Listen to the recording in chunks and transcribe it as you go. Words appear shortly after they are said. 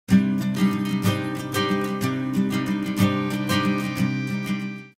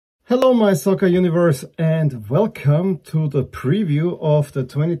Hello my soccer universe and welcome to the preview of the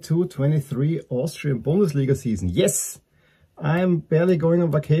 22-23 Austrian Bundesliga season. Yes, I'm barely going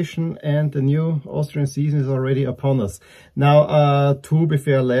on vacation and the new Austrian season is already upon us. Now, to be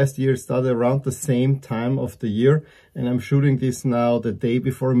fair, last year started around the same time of the year and I'm shooting this now the day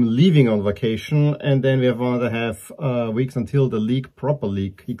before I'm leaving on vacation, and then we have 1.5 weeks until the proper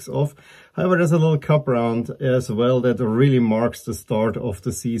league kicks off. However, there's a little cup round as well that really marks the start of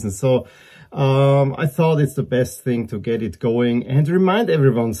the season. So I thought it's the best thing to get it going and remind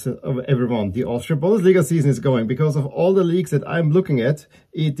everyone the Austrian Bundesliga season is going, because of all the leagues that I'm looking at.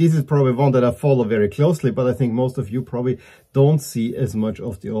 This is probably one that I follow very closely, but I think most of you probably don't see as much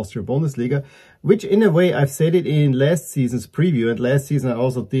of the Austrian Bundesliga, which in a way I've said it in last season's preview, and last season I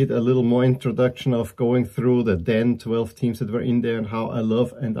also did a little more introduction of going through the then 12 teams that were in there and how I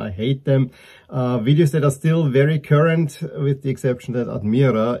love and I hate them. Videos that are still very current, with the exception that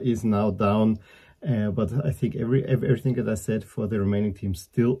Admira is now down. But I think everything that I said for the remaining teams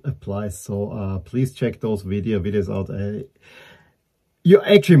still applies. So please check those videos out. You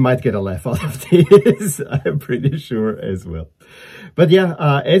actually might get a laugh out of this, I'm pretty sure as well. But yeah,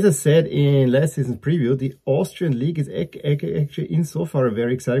 as I said in last season's preview, the Austrian league is actually insofar a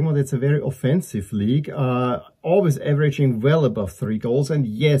very exciting one. It's a very offensive league, always averaging well above 3 goals. And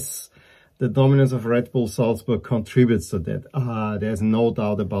yes, the dominance of Red Bull Salzburg contributes to that. There's no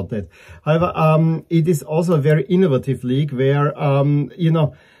doubt about that. However, it is also a very innovative league where,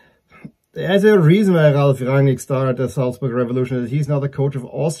 there's a reason why Ralf Rangnick started the Salzburg Revolution, that he's now the coach of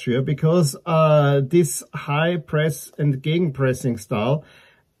Austria, because this high press and gegenpressing style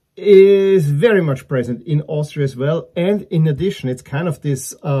is very much present in Austria as well. And in addition, it's kind of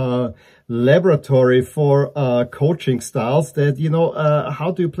this laboratory for coaching styles that,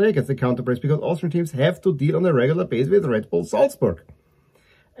 how do you play against the counter-press? Because Austrian teams have to deal on a regular basis with Red Bull Salzburg.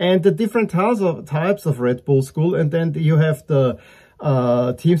 And the different types of Red Bull school, and then you have the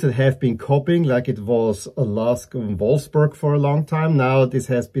teams that have been copying, like it was LASK and Wolfsburg for a long time. Now this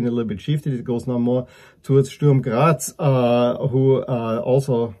has been a little bit shifted. It goes now more towards Sturm Graz, who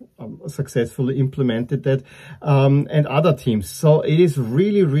also successfully implemented that, and other teams. So it is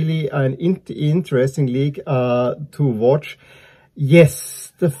really an interesting league to watch.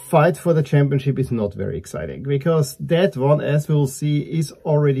 Yes, the fight for the championship is not very exciting, because that one, as we'll see, is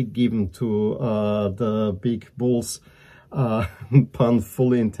already given to the big Bulls. Pun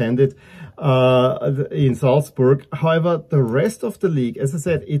fully intended, in Salzburg. However, the rest of the league, as I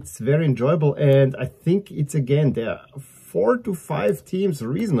said, it's very enjoyable, and I think it's, again, there are 4 to 5 teams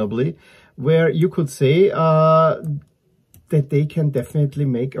reasonably where you could say that they can definitely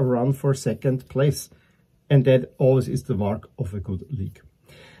make a run for second place, and that always is the mark of a good league.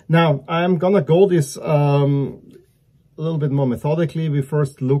 Now, I'm gonna go this a little bit more methodically. We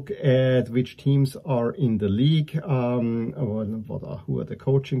first look at which teams are in the league, who are the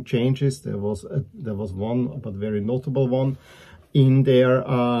coaching changes. There was one, but very notable one in there.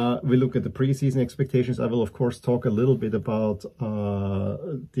 We look at the preseason expectations. I will of course talk a little bit about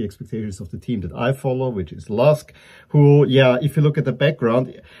the expectations of the team that I follow, which is LASK, who, yeah, if you look at the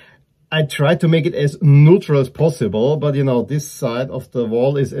background, I try to make it as neutral as possible, but this side of the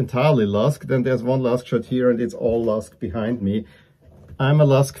wall is entirely LASK. Then there's one LASK shirt here and it's all LASK behind me. I'm a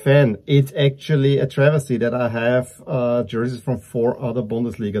LASK fan. It's actually a travesty that I have jerseys from 4 other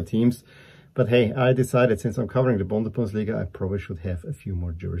Bundesliga teams. But hey, I decided, since I'm covering the Bundesliga, I probably should have a few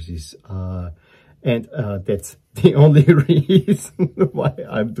more jerseys. And that's the only reason why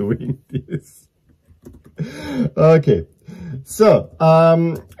I'm doing this. Okay. So,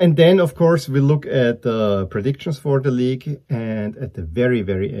 and then of course we look at the predictions for the league, and at the very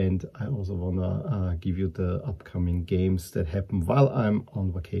end I also wanna give you the upcoming games that happen while I'm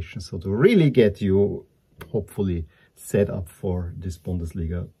on vacation, so to really get you hopefully set up for this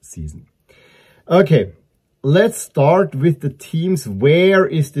Bundesliga season. Okay, let's start with the teams. Where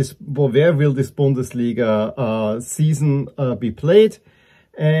will this Bundesliga season be played?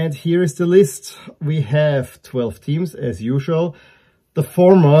 And here is the list. We have 12 teams as usual. The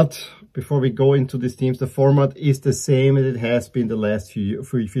format, before we go into these teams, the format is the same as it has been the last few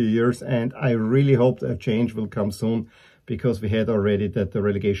years. And I really hope that a change will come soon, because we had already that the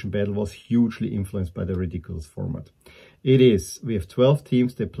relegation battle was hugely influenced by the ridiculous format. We have 12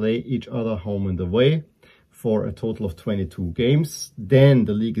 teams. They play each other home and away for a total of 22 games. Then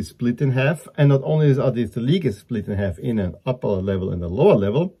the league is split in half. And not only is the league is split in half in an upper level and a lower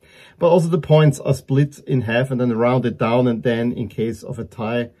level, but also the points are split in half and then rounded down. And then in case of a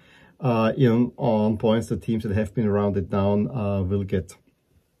tie on points, the teams that have been rounded down will get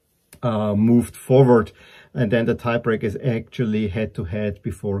moved forward. And then the tiebreak is actually head-to-head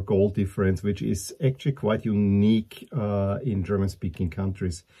before goal difference, which is actually quite unique in German-speaking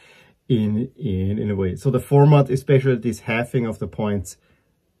countries in a way. So the format, especially this halving of the points,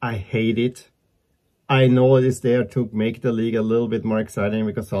 I hate it. I know it is there to make the league a little bit more exciting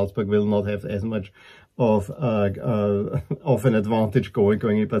because Salzburg will not have as much of an advantage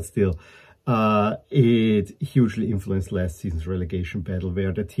going in, but still, it hugely influenced last season's relegation battle,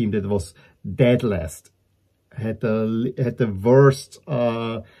 where the team that was dead last had the worst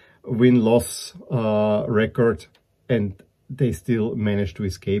win-loss record, and they still managed to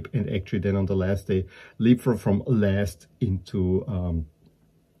escape, and actually then on the last day leapfrog from last into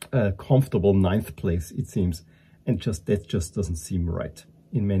a comfortable 9th place, it seems. And that just doesn't seem right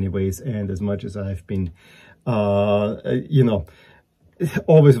in many ways. And as much as I've been you know,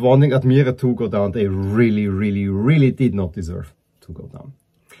 always wanting Admira to go down, they really did not deserve to go down.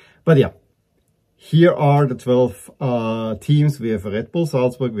 But yeah, here are the 12 teams. We have Red Bull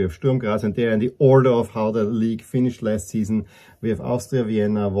Salzburg, we have Sturm Graz, and they're in the order of how the league finished last season. We have Austria,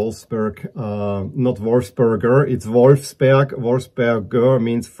 Vienna, Wolfsburg, not Wolfsburger, it's Wolfsberg. Wolfsberger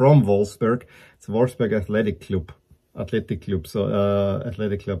means from Wolfsburg. It's Wolfsberg Athletic Club. So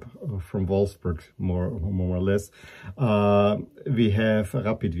athletic club from Wolfsburg, more or less. We have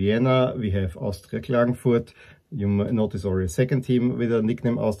Rapid Vienna, we have Austria Klagenfurt. You notice already a second team with a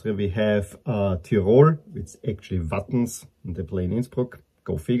nickname Austria. We have Tirol, it's actually Wattens, and they play in Innsbruck.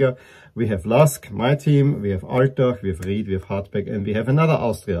 Go figure. We have LASK, my team. We have Altach, we have Ried, we have Hartberg, and we have another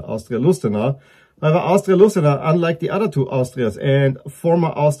Austria, Austria Lustenau. However, Austria Lustenau, unlike the other two Austrias and former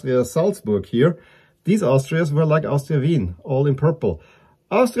Austria Salzburg here, these Austrias were like Austria Wien, all in purple.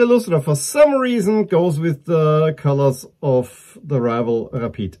 Austria Lustenau, for some reason, goes with the colors of the rival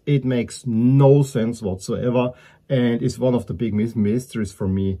Rapid. It makes no sense whatsoever, and is one of the big mysteries for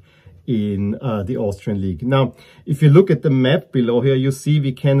me in the Austrian league. Now, if you look at the map below here, you see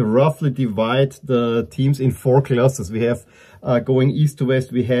we can roughly divide the teams in 4 clusters. We have going east to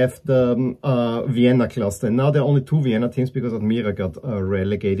west, we have the Vienna cluster. And now there are only 2 Vienna teams because Admira got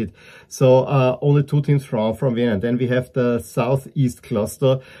relegated. So only 2 teams from Vienna. Then we have the southeast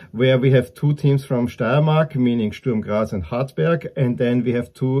cluster, where we have 2 teams from Steiermark, meaning Sturm Graz and Hartberg. And then we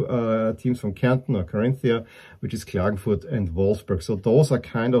have 2 teams from Kärnten or Carinthia, which is Klagenfurt and Wolfsburg. So those are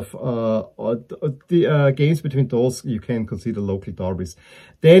kind of the games between those you can consider local derbies.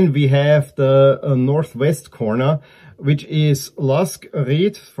 Then we have the northwest corner, which is LASK,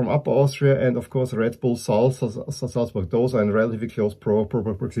 Ried from Upper Austria, and of course Red Bull Salzburg. Those are in relatively close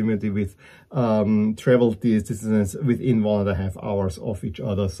proximity with travel distances within 1.5 hours of each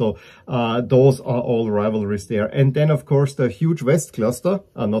other. So those are all rivalries there. And then of course the huge west cluster,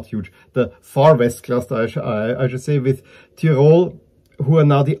 not huge, the far west cluster I should say, with Tirol, who are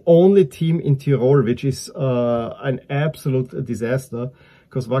now the only team in Tirol, which is an absolute disaster.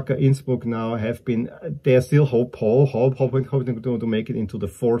 Because Wacker Innsbruck now they're still hoping to make it into the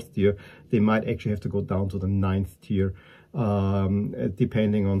 4th tier. They might actually have to go down to the 9th tier,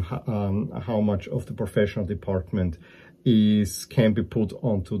 depending on how much of the professional department can be put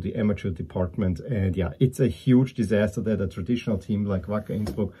onto the amateur department. And yeah, it's a huge disaster that a traditional team like Wacker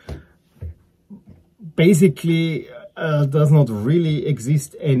Innsbruck basically does not really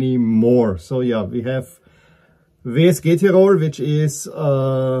exist anymore. So yeah, we have WSG Tirol, which is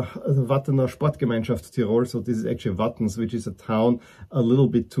Wattener Sportgemeinschaft Tirol. So this is actually Wattens, which is a town a little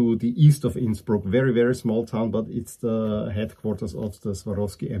bit to the east of Innsbruck. Very small town, but it's the headquarters of the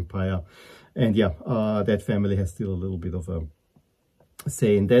Swarovski Empire. And yeah, that family has still a little bit of a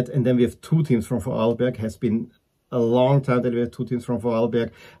say in that. And then we have 2 teams from Vorarlberg. Has been a long time that we have 2 teams from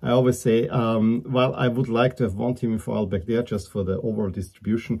Vorarlberg. I always say, well, I would like to have 1 team in Vorarlberg there just for the overall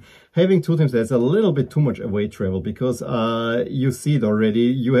distribution. Having 2 teams, there's a little bit too much away travel because you see it already.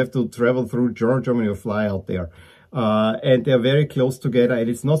 You have to travel through Germany or fly out there. And they're very close together, and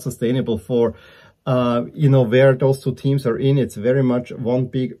it's not sustainable for you know, where those 2 teams are in. It's very much one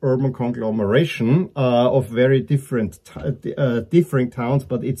big urban conglomeration of very different towns,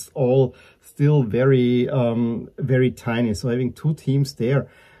 but it's all still very tiny. So having 2 teams there,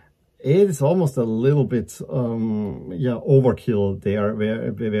 it is almost a little bit yeah, overkill there,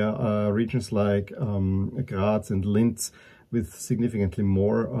 where regions like Graz and Linz with significantly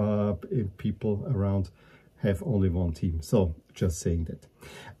more people around have only 1 team. So just saying that.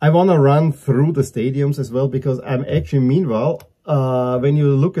 I want to run through the stadiums as well, because I'm actually, meanwhile, when you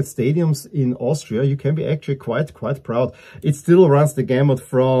look at stadiums in Austria, you can be actually quite proud. It still runs the gamut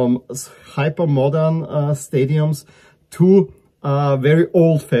from hyper modern stadiums to very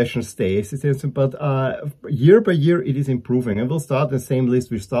old-fashioned stays, but year by year it is improving. And we'll start the same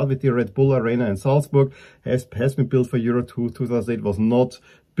list. We start with the Red Bull Arena in Salzburg. Has been built for Euro 2008. Was not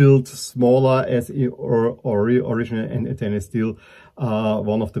built smaller as originally, and then is still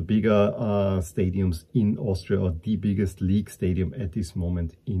one of the bigger stadiums in Austria, or the biggest league stadium at this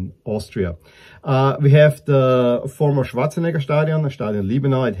moment in Austria. We have the former Schwarzenegger Stadion, Stadion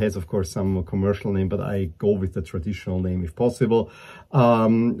Liebenau. It has, of course, some commercial name, but I go with the traditional name if possible.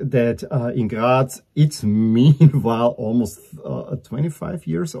 That in Graz, it's meanwhile almost 25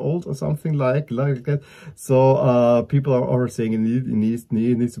 years old or something like that. So people are already saying it needs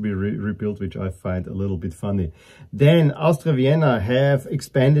to be rebuilt, which I find a little bit funny. Then Austria Vienna have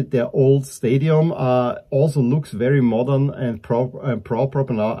expanded their old stadium. Also looks very modern and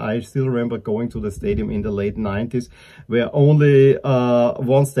proper now. I still remember going to the stadium in the late 90s, where only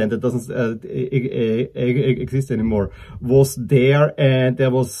one stand that doesn't exist anymore was there, and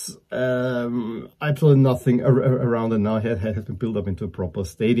there was absolutely nothing around it. Now it has been built up into a proper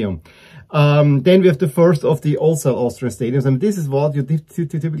stadium. Then we have the first of the also Austrian stadiums, and this is what you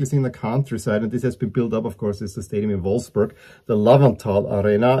typically see in the countryside, and this has been built up, of course, is the stadium in Wolfsburg, the Lavantal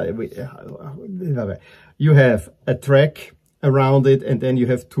Arena. You have a track around it, and then you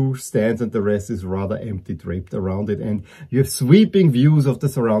have two stands, and the rest is rather empty, draped around it, and you have sweeping views of the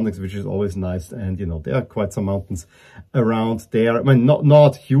surroundings, which is always nice. And you know, there are quite some mountains around there. I mean,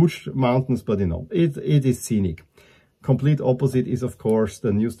 not huge mountains, but you know, it is scenic. Complete opposite is, of course,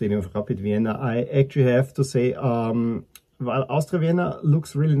 the new stadium of Rapid Vienna. I actually have to say, while Austria Vienna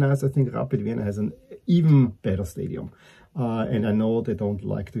looks really nice, I think Rapid Vienna has an even better stadium. And I know they don't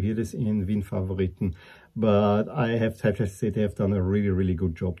like to hear this in Wien Favoriten, but I have to say they have done a really, really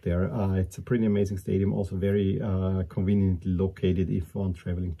good job there. It's a pretty amazing stadium, also very conveniently located if one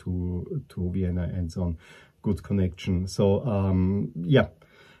traveling to Vienna and so on. Good connection. So yeah,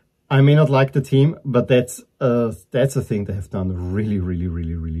 I may not like the team, but that's a thing they have done really, really,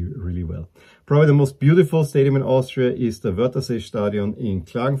 really, really, really well. Probably the most beautiful stadium in Austria is the Wörthersee Stadion in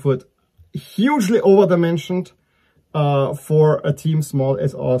Klagenfurt. Hugely overdimensioned for a team small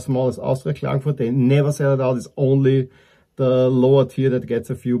as Austria Klagenfurt. They never sell it out. It's only the lower tier that gets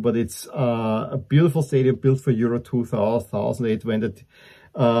a few, but it's a beautiful stadium built for Euro 2008 when it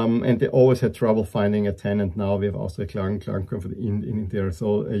and they always had trouble finding a tenant. Now we have Austria Klagenfurt in there,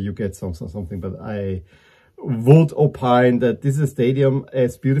 so you get something. But I would opine that this is a stadium,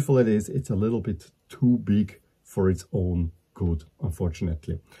 as beautiful as it is, it's a little bit too big for its own good,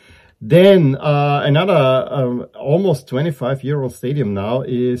 unfortunately. Then another almost 25-year-old stadium now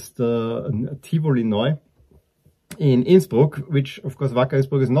is the Tivoli Neu in Innsbruck, which of course Wacker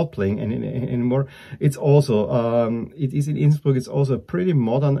Innsbruck is not playing anymore. It's also it is in Innsbruck. It's also a pretty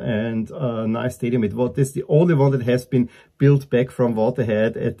modern and nice stadium. It's the only one that has been built back from what they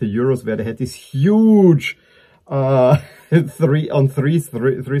had at the Euros, where they had this huge three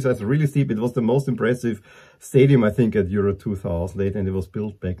sides, really steep. It was the most impressive stadium, I think, at Euro 2008, and it was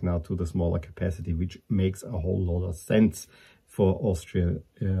built back now to the smaller capacity, which makes a whole lot of sense for Austria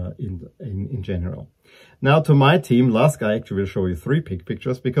in general. Now to my team, LASK, I actually will show you three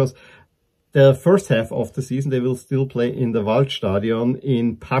pictures, because the first half of the season they will still play in the Waldstadion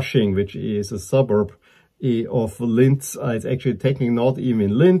in Pasching, which is a suburb of Linz. It's actually technically not even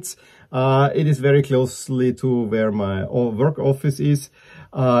in Linz. It is very closely to where my work office is,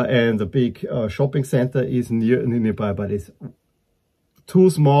 and the big shopping center is nearby, but it's too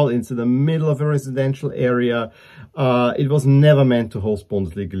small. It's in the middle of a residential area. It was never meant to host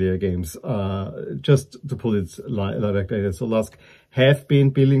Bundesliga games, just to put it like that. So LASK have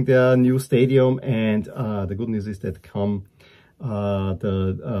been building their new stadium, and the good news is that come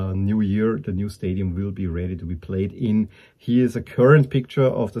the new year, the new stadium will be ready to be played in. Here's a current picture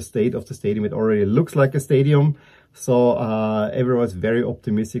of the state of the stadium. It already looks like a stadium. So everyone's very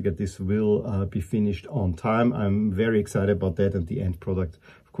optimistic that this will be finished on time. I'm very excited about that, and the end product,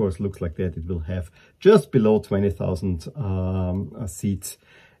 of course, looks like that. It will have just below 20,000 seats,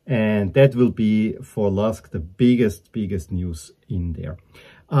 and that will be for LASK the biggest news in there.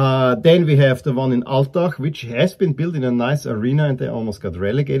 Then we have the one in Altach, which has been built in a nice arena, and they almost got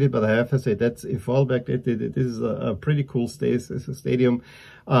relegated, but I have to say that's in Vorarlberg. This is a pretty cool stadium.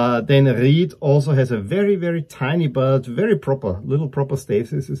 Then Ried also has a very tiny but very proper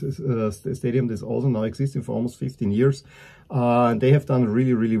stadium that's also now existing for almost 15 years. They have done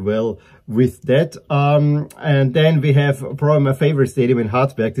really well with that. And then we have probably my favorite stadium in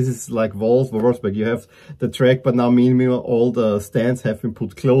Hartberg. This is like Wolfsburg. You have the track, but now meanwhile all the stands have been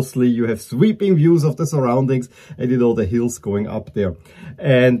put closely. You have sweeping views of the surroundings and, you know, the hills going up there.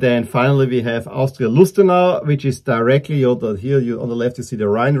 And then finally we have Austria Lustenau, which is directly here on the left you see the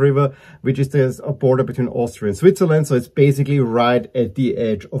Rhine River, which is the border between Austria and Switzerland. So it's basically right at the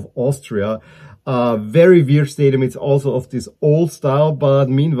edge of Austria. Very weird stadium. It's also of this old style, but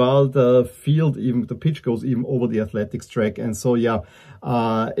meanwhile the pitch goes even over the athletics track. And so yeah,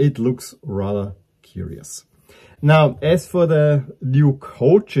 it looks rather curious. Now, as for the new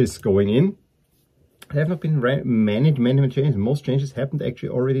coaches going in, there have not been many changes. Most changes happened actually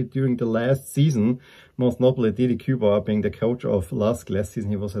already during the last season. Most notably, Didi Kübauer being the coach of LASK last season.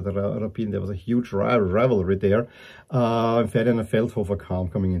 He was at Rapid. There was a huge rivalry there. Ferdinand Feldhofer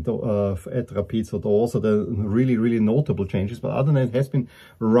coming in at Rapid. So those are the really notable changes. But other than that, it has been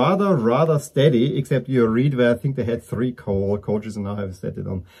rather steady, except you read where I think they had 3 coaches and now have set it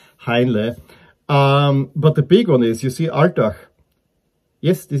on Heinle. But the big one is, you see Altach.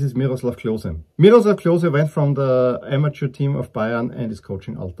 Yes, this is Miroslav Klose. Miroslav Klose went from the amateur team of Bayern and is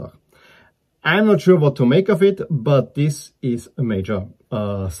coaching Altach. I'm not sure what to make of it, but this is a major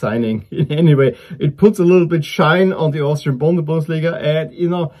signing in any way. It puts a little bit shine on the Austrian Bundesliga, and, you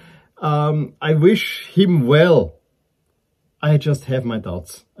know, I wish him well. I just have my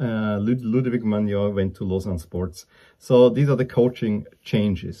doubts. Ludwig Magnon went to Lausanne Sports. So these are the coaching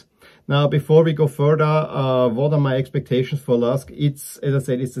changes. Now, before we go further, what are my expectations for LASK? It's, as I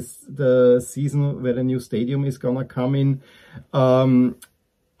said, it's the season where the new stadium is gonna come in.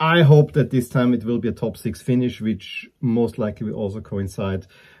 I hope that this time it will be a top 6 finish, which most likely will also coincide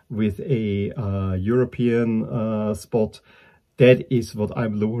with a European spot. That is what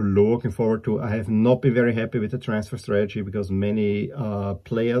I'm looking forward to. I have not been very happy with the transfer strategy because many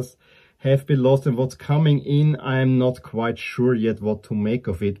players have been lost, and what's coming in, I'm not quite sure yet what to make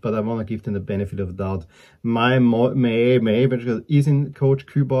of it, but I want to give them the benefit of the doubt. My is in Coach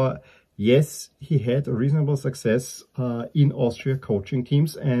Kübauer. Yes, he had a reasonable success in Austria coaching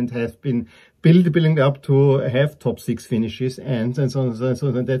teams and has been building up to have top 6 finishes, and so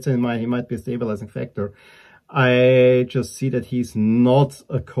that's he might be a stabilizing factor. I just see that he's not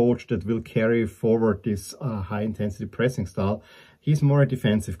a coach that will carry forward this high-intensity pressing style. He's more a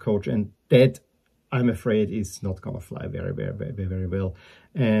defensive coach, and that, I'm afraid, is not going to fly very well.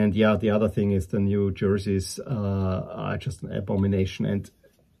 And yeah, the other thing is the new jerseys are just an abomination. And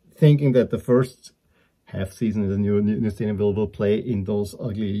thinking that the first half season in the new stadium will play in those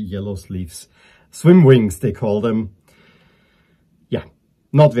ugly yellow sleeves, swim wings they call them. Yeah,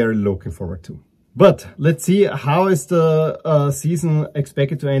 not very looking forward to. But let's see, how is the season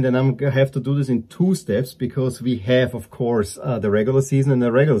expected to end? And I'm going to have to do this in 2 steps because we have, of course, the regular season. And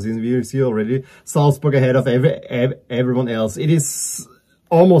the regular season, we see already Salzburg ahead of everyone else. It is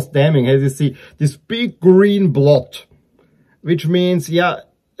almost damning, as you see, this big green blot, which means, yeah,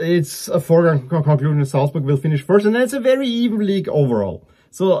 it's a foregone conclusion Salzburg will finish first. And that's a very even league overall.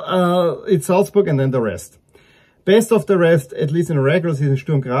 So it's Salzburg and then the rest. Best of the rest, at least in the regular season,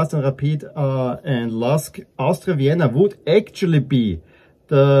 Sturm Graz and Rapid and LASK. Austria Vienna would actually be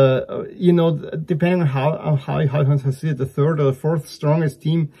the, you know, depending on how you see it, the 3rd or the 4th strongest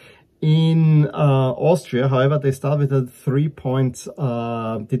team in Austria. However, they start with a 3-point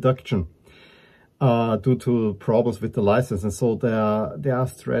deduction due to problems with the license, and so their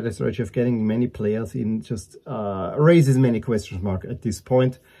strategy of getting many players in just raises many question marks at this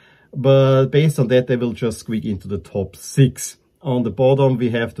point. But based on that, they will just squeak into the top 6. On the bottom, we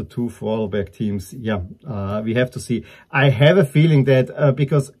have the 2 fallback teams. Yeah, we have to see. I have a feeling that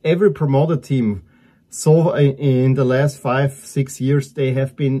because every promoted team, so in the last 5-6 years, they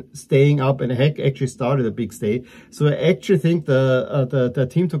have been staying up and actually started a big stay. So I actually think the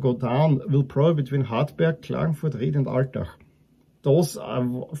team to go down will probably between Hartberg, Klagenfurt, Ried and Altach. Those are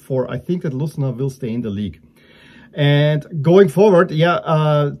 4. I think that Lustenau will stay in the league. And going forward, yeah,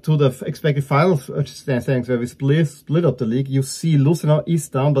 to the expected final standings where we split up the league, you see Lustenau is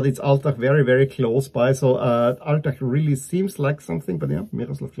down, but it's Altach very close by. So Altach really seems like something, but yeah,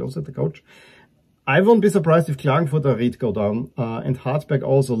 Miroslav Klose, the coach. I won't be surprised if Klagenfurt or Ried go down, and Hartberg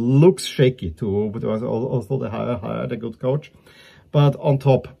also looks shaky too, but also they hired a good coach. But on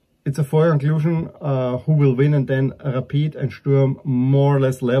top, it's a foregone conclusion who will win, and then Rapid and Sturm more or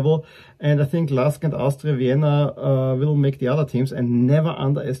less level. And I think LASK and Austria Vienna will make the other teams, and never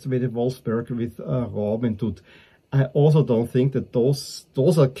underestimated Wolfsburg with Robin Dutt. I also don't think that those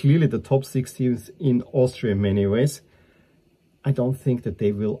are clearly the top 6 teams in Austria in many ways. I don't think that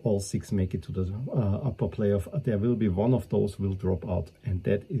they will all 6 make it to the upper playoff. There will be one of those will drop out, and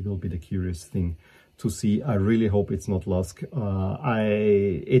that it will be the curious thing to see. I really hope it's not LASK.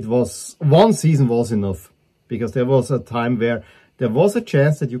 It was one season was enough, because there was a time where there was a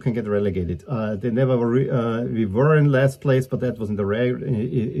chance that you can get relegated. They never were, we were in last place, but that was in the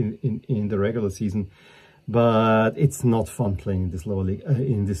regular season. But it's not fun playing in this lower league,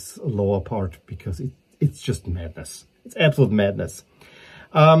 in this lower part, because it's just madness. It's absolute madness.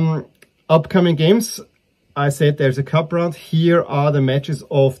 Upcoming games. I said there's a cup round. Here are the matches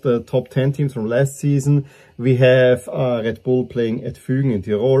of the top 10 teams from last season. We have Red Bull playing at Fügen in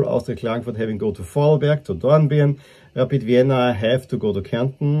Tirol, Austria Klagenfurt having to go to Vorarlberg, to Dornbirn, Rapid Vienna have to go to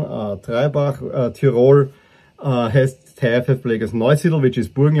Kärnten, Treibach, Tirol have to play against Neusiedl, which is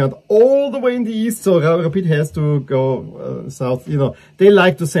Burgenland, all the way in the east, so Rapid has to go south. You know, they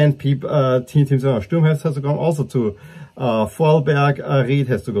like to send people, teams around. Sturm has to come also to Vorarlberg, Ried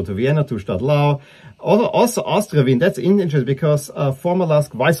has to go to Vienna, to Stadlau. Also Austria win, that's interesting because former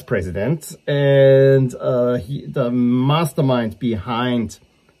LASK vice president and the mastermind behind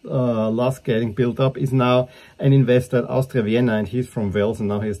LASK getting built up is now an investor at Austria Vienna, and he's from Wales, and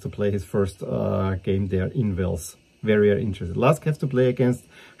now he has to play his first game there in Wales. Very interested. LASK has to play against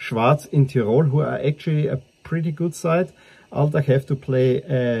Schwarz in Tirol, who are actually a pretty good side. Altach have to play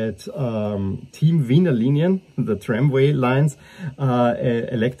at Team Wiener Linien, the tramway lines.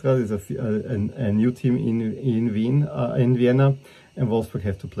 Elektra is a new team in Vienna. And Wolfsburg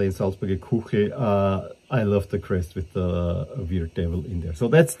have to play in Salzburg at Kuchel. I love the crest with the weird devil in there. So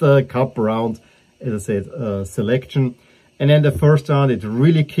that's the cup round, as I said, selection. And then the first round, it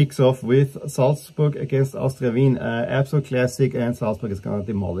really kicks off with Salzburg against Austria Wien. Absolute classic, and Salzburg is going to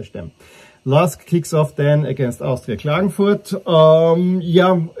demolish them. LASK kicks off then against Austria Klagenfurt.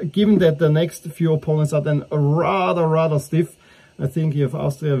 Yeah, given that the next few opponents are then rather stiff, I think you have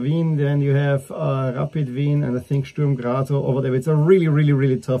Austria Wien, then you have Rapid Wien, and I think Sturm Graz over there. It's a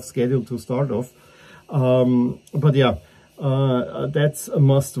really tough schedule to start off. But yeah, that's a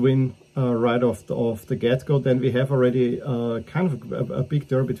must-win right off the get-go. Then we have already kind of a big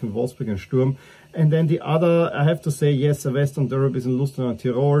derby between Wolfsburg and Sturm. And then the other, I have to say, yes, the Western Derby is in Lucerne and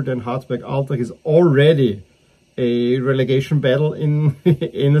Tirol. Then Harzberg-Altach is already a relegation battle in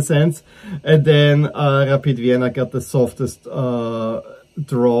a sense. And then Rapid Vienna got the softest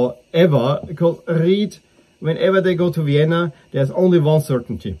draw ever, because Ried, whenever they go to Vienna, there's only one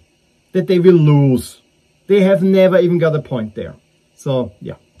certainty, that they will lose. They have never even got a point there. So,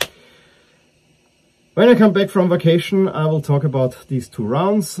 yeah. When I come back from vacation, I will talk about these two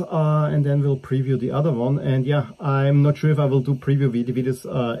rounds, and then we'll preview the other one. And yeah, I'm not sure if I will do preview videos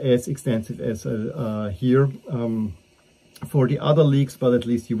as extensive as here for the other leagues, but at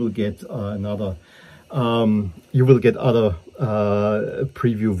least you will get other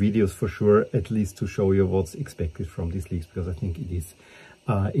preview videos for sure, at least to show you what's expected from these leagues, because I think it is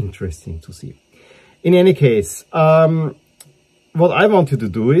interesting to see. In any case, what I want you to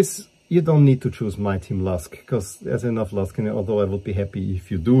do is, you don't need to choose my team LASK, because there's enough LASK in it, although I would be happy if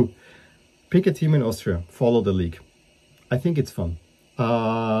you do. Pick a team in Austria, follow the league. I think it's fun.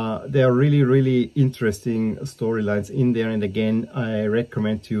 There are really interesting storylines in there, and again, I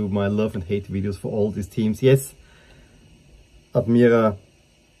recommend to you my love and hate videos for all these teams. Yes, Admira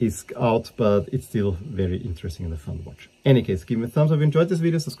is out, but it's still very interesting and a fun watch. In any case, give me a thumbs up if you enjoyed this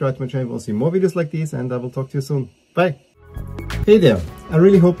video, subscribe to my channel, we'll see more videos like these, and I will talk to you soon. Bye! Hey there, I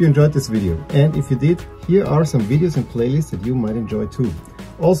really hope you enjoyed this video, and if you did, here are some videos and playlists that you might enjoy too.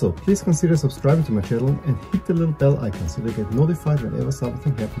 Also, please consider subscribing to my channel and hit the little bell icon so you get notified whenever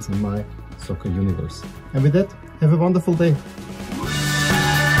something happens in my soccer universe. And with that, have a wonderful day!